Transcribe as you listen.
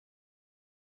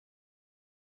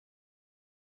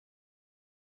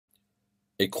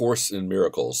A Course in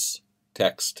Miracles,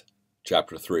 Text,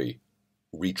 Chapter 3,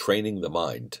 Retraining the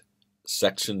Mind,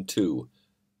 Section 2,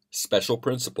 Special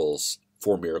Principles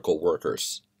for Miracle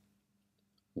Workers.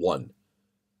 1.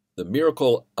 The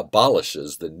miracle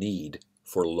abolishes the need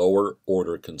for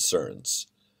lower-order concerns.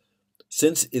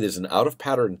 Since it is an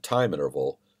out-of-pattern time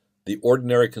interval, the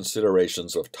ordinary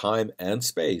considerations of time and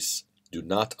space do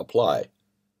not apply.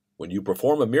 When you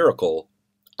perform a miracle,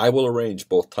 I will arrange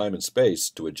both time and space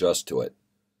to adjust to it.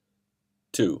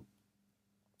 2.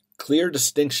 Clear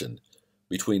distinction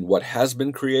between what has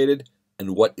been created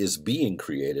and what is being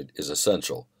created is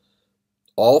essential.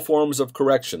 All forms of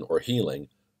correction or healing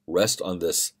rest on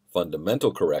this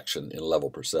fundamental correction in level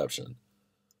perception.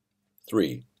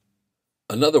 3.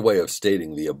 Another way of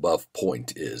stating the above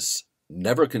point is,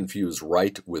 never confuse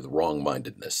right with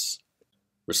wrong-mindedness.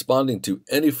 Responding to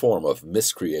any form of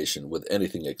miscreation with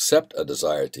anything except a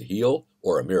desire to heal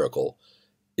or a miracle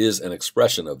is an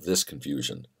expression of this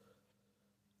confusion.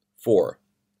 4.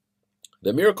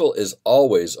 The miracle is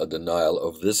always a denial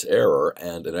of this error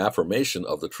and an affirmation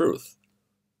of the truth.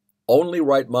 Only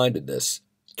right-mindedness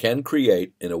can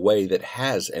create in a way that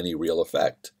has any real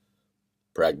effect.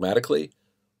 Pragmatically,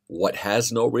 what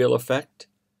has no real effect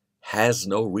has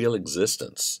no real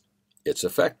existence. Its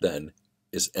effect, then,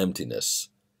 is emptiness.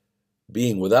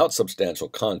 Being without substantial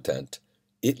content,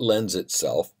 it lends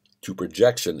itself to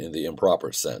projection in the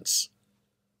improper sense.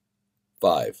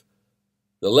 5.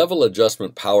 The level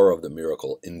adjustment power of the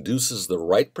miracle induces the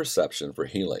right perception for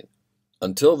healing.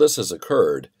 Until this has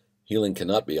occurred, healing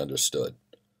cannot be understood.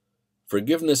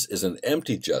 Forgiveness is an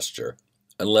empty gesture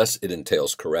unless it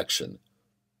entails correction.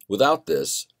 Without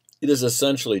this, it is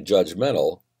essentially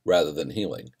judgmental rather than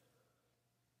healing.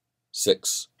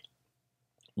 6.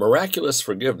 Miraculous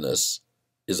forgiveness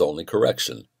is only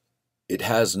correction. It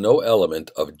has no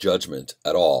element of judgment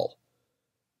at all.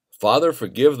 Father,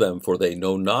 forgive them, for they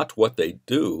know not what they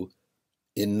do,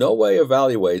 in no way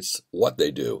evaluates what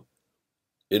they do.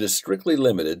 It is strictly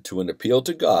limited to an appeal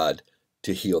to God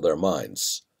to heal their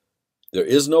minds. There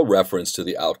is no reference to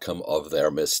the outcome of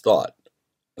their misthought.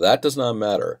 That does not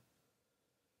matter.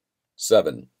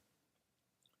 7.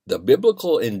 The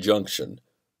biblical injunction,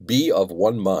 be of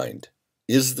one mind,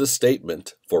 is the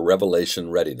statement for revelation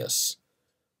readiness.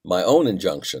 My own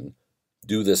injunction,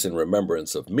 do this in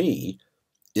remembrance of me,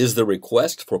 is the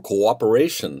request for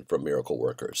cooperation from miracle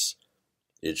workers.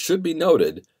 It should be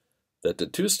noted that the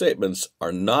two statements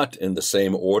are not in the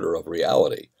same order of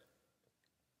reality.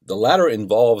 The latter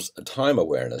involves a time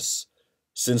awareness,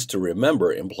 since to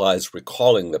remember implies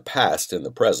recalling the past in the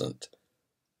present.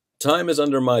 Time is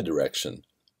under my direction,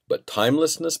 but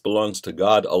timelessness belongs to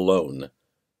God alone.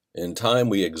 In time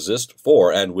we exist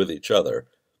for and with each other.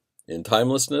 In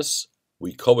timelessness,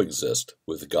 we coexist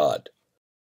with God.